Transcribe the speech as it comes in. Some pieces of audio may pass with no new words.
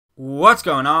What's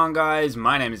going on, guys?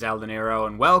 My name is Eldeniro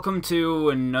and welcome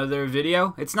to another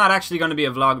video. It's not actually going to be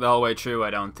a vlog the whole way through, I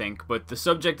don't think, but the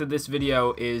subject of this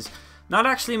video is not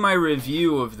actually my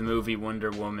review of the movie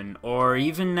Wonder Woman or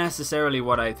even necessarily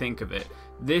what I think of it.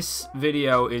 This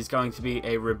video is going to be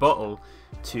a rebuttal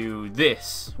to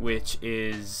this, which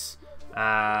is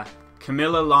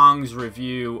Camilla Long's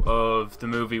review of the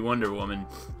movie Wonder Woman,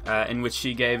 in which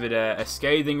she gave it a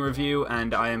scathing review,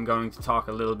 and I am going to talk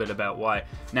a little bit about why.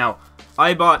 Now,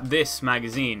 I bought this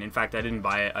magazine. In fact, I didn't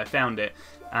buy it, I found it.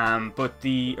 But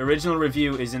the original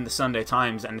review is in the Sunday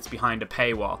Times and it's behind a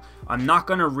paywall. I'm not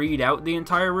going to read out the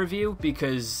entire review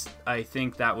because I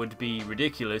think that would be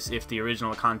ridiculous if the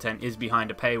original content is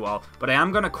behind a paywall, but I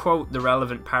am going to quote the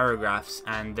relevant paragraphs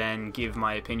and then give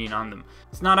my opinion on them.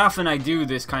 It's not often I do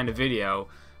this kind of video,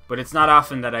 but it's not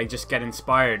often that I just get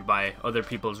inspired by other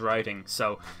people's writing.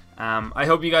 So I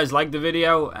hope you guys like the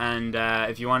video, and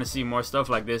if you want to see more stuff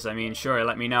like this, I mean, sure,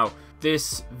 let me know.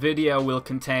 This video will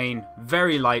contain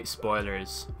very light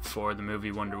spoilers for the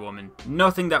movie Wonder Woman.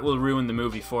 Nothing that will ruin the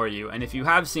movie for you, and if you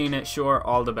have seen it, sure,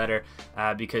 all the better,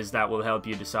 because that will help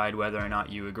you decide whether or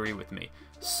not you agree with me.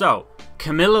 So,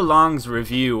 Camilla Long's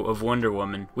review of Wonder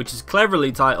Woman, which is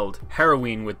cleverly titled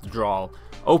Heroine Withdrawal,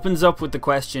 opens up with the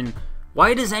question,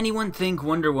 why does anyone think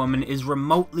Wonder Woman is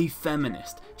remotely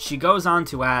feminist? She goes on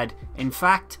to add, in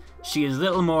fact, she is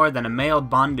little more than a male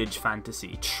bondage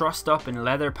fantasy, trussed up in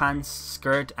leather pants,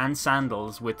 skirt and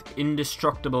sandals with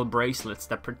indestructible bracelets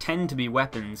that pretend to be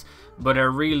weapons, but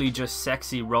are really just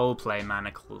sexy roleplay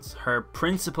manacles. Her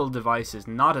principal device is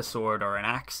not a sword or an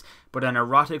axe, but an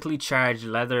erotically charged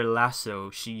leather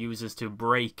lasso she uses to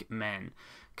break men.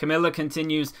 Camilla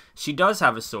continues, she does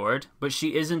have a sword, but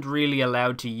she isn't really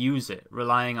allowed to use it,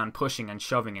 relying on pushing and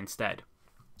shoving instead.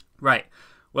 Right.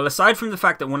 Well, aside from the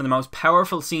fact that one of the most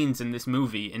powerful scenes in this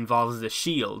movie involves the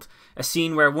shield, a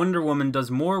scene where Wonder Woman does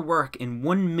more work in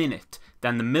 1 minute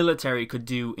than the military could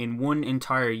do in one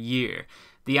entire year,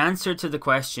 the answer to the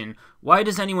question, why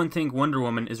does anyone think Wonder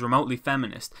Woman is remotely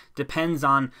feminist, depends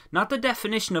on not the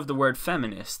definition of the word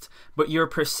feminist, but your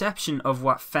perception of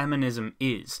what feminism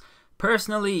is.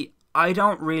 Personally, I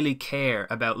don't really care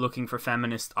about looking for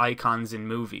feminist icons in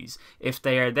movies. If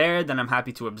they are there, then I'm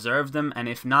happy to observe them, and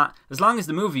if not, as long as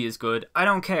the movie is good, I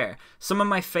don't care. Some of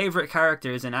my favourite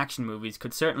characters in action movies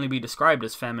could certainly be described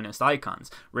as feminist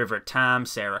icons. River Tam,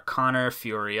 Sarah Connor,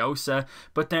 Furiosa,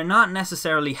 but they're not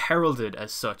necessarily heralded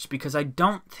as such, because I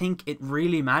don't think it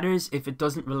really matters if it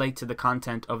doesn't relate to the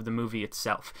content of the movie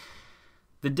itself.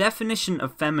 The definition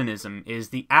of feminism is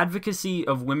the advocacy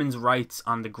of women's rights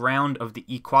on the ground of the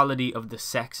equality of the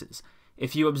sexes.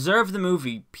 If you observe the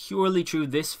movie purely through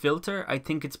this filter, I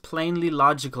think it's plainly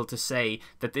logical to say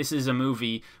that this is a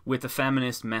movie with a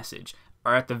feminist message,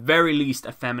 or at the very least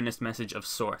a feminist message of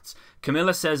sorts.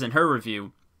 Camilla says in her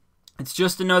review, it's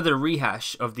just another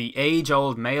rehash of the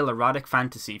age-old male erotic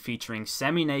fantasy featuring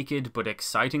semi-naked but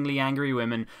excitingly angry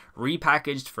women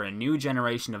repackaged for a new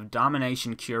generation of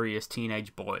domination-curious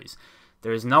teenage boys.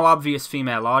 There is no obvious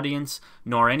female audience,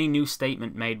 nor any new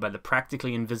statement made by the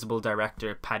practically invisible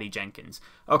director Patty Jenkins.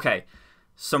 Okay,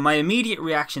 so my immediate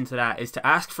reaction to that is to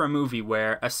ask for a movie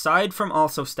where, aside from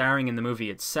also starring in the movie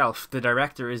itself, the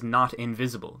director is not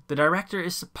invisible. The director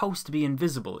is supposed to be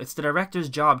invisible. It's the director's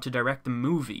job to direct the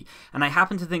movie, and I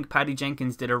happen to think Patty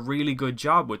Jenkins did a really good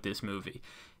job with this movie.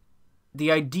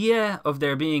 The idea of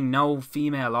there being no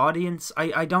female audience,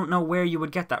 I don't know where you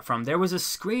would get that from. There was a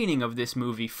screening of this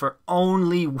movie for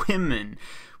only women,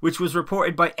 which was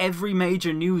reported by every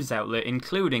major news outlet,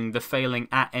 including the failing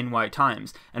 @NY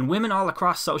Times, and women all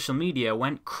across social media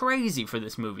went crazy for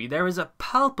this movie. There is a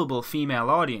palpable female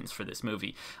audience for this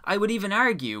movie. I would even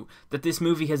argue that this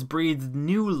movie has breathed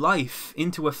new life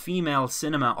into a female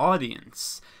cinema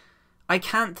audience. I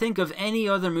can't think of any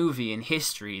other movie in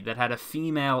history that had a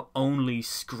female-only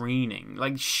screening.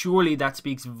 Like, surely that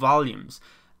speaks volumes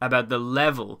about the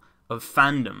level of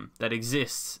fandom that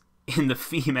exists in the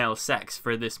female sex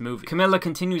for this movie. Camilla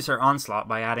continues her onslaught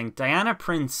by adding, Diana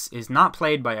Prince is not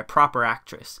played by a proper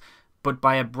actress, but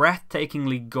by a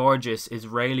breathtakingly gorgeous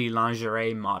Israeli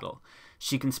lingerie model.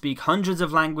 She can speak hundreds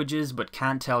of languages but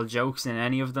can't tell jokes in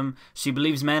any of them. She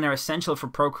believes men are essential for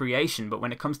procreation, but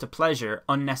when it comes to pleasure,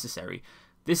 unnecessary.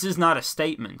 This is not a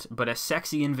statement, but a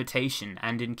sexy invitation,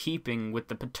 and in keeping with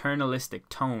the paternalistic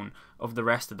tone of the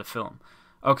rest of the film.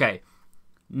 Okay,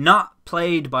 not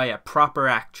played by a proper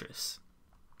actress.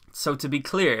 So to be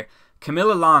clear,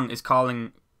 Camilla Long is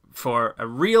calling for a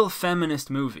real feminist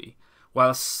movie,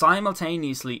 while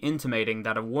simultaneously intimating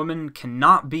that a woman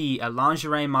cannot be a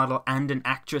lingerie model and an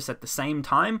actress at the same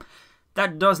time.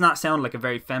 That does not sound like a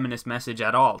very feminist message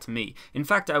at all to me. In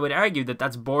fact, I would argue that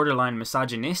that's borderline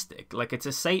misogynistic. Like, it's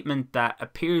a statement that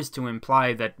appears to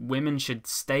imply that women should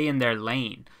stay in their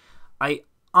lane. I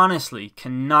honestly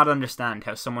cannot understand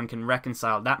how someone can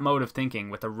reconcile that mode of thinking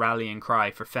with a rallying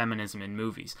cry for feminism in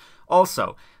movies.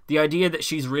 Also, the idea that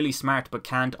she's really smart but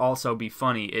can't also be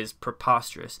funny is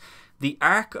preposterous. The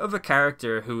arc of a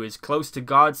character who is close to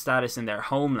God status in their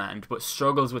homeland but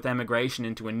struggles with emigration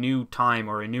into a new time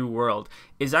or a new world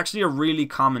is actually a really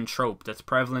common trope that's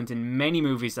prevalent in many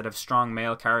movies that have strong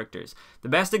male characters. The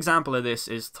best example of this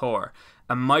is Thor,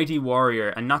 a mighty warrior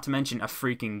and not to mention a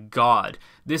freaking god.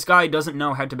 This guy doesn't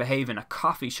know how to behave in a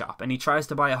coffee shop and he tries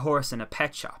to buy a horse in a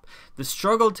pet shop. The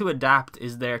struggle to adapt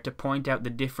is there to point out the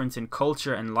difference in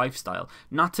culture and lifestyle,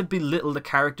 not to belittle the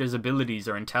character's abilities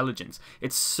or intelligence.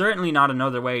 It's certainly not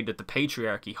another way that the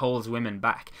patriarchy holds women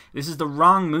back. This is the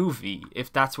wrong movie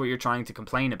if that's what you're trying to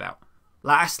complain about.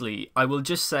 Lastly, I will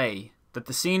just say that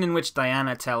the scene in which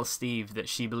Diana tells Steve that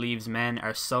she believes men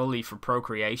are solely for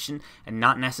procreation and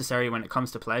not necessary when it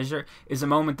comes to pleasure is a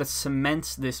moment that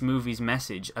cements this movie's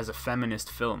message as a feminist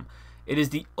film. It is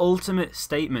the ultimate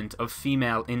statement of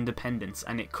female independence,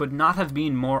 and it could not have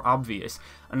been more obvious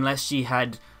unless she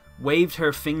had waved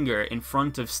her finger in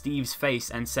front of Steve's face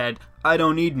and said, "I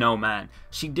don't need no man."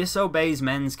 She disobeys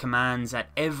men's commands at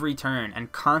every turn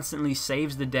and constantly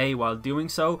saves the day while doing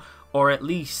so, or at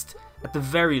the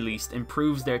very least,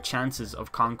 improves their chances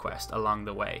of conquest along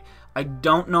the way. I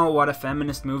don't know what a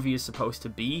feminist movie is supposed to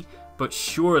be, but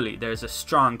surely there's a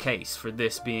strong case for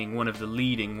this being one of the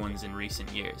leading ones in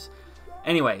recent years.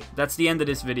 Anyway, that's the end of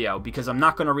this video. Because I'm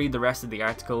not going to read the rest of the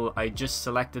article, I just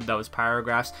selected those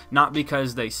paragraphs, not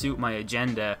because they suit my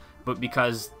agenda, but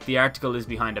because the article is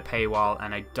behind a paywall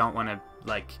and I don't want to,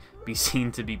 be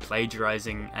seen to be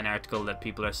plagiarizing an article that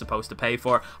people are supposed to pay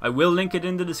for. I will link it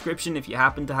in the description. If you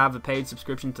happen to have a paid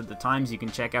subscription to The Times, you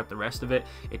can check out the rest of it.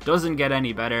 It doesn't get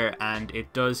any better, and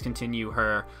it does continue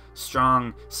her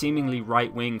strong, seemingly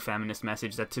right-wing feminist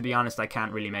message that, to be honest, I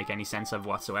can't really make any sense of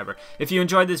whatsoever. If you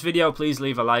enjoyed this video, please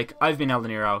leave a like. I've been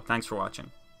Themyscira. Thanks for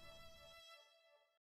watching.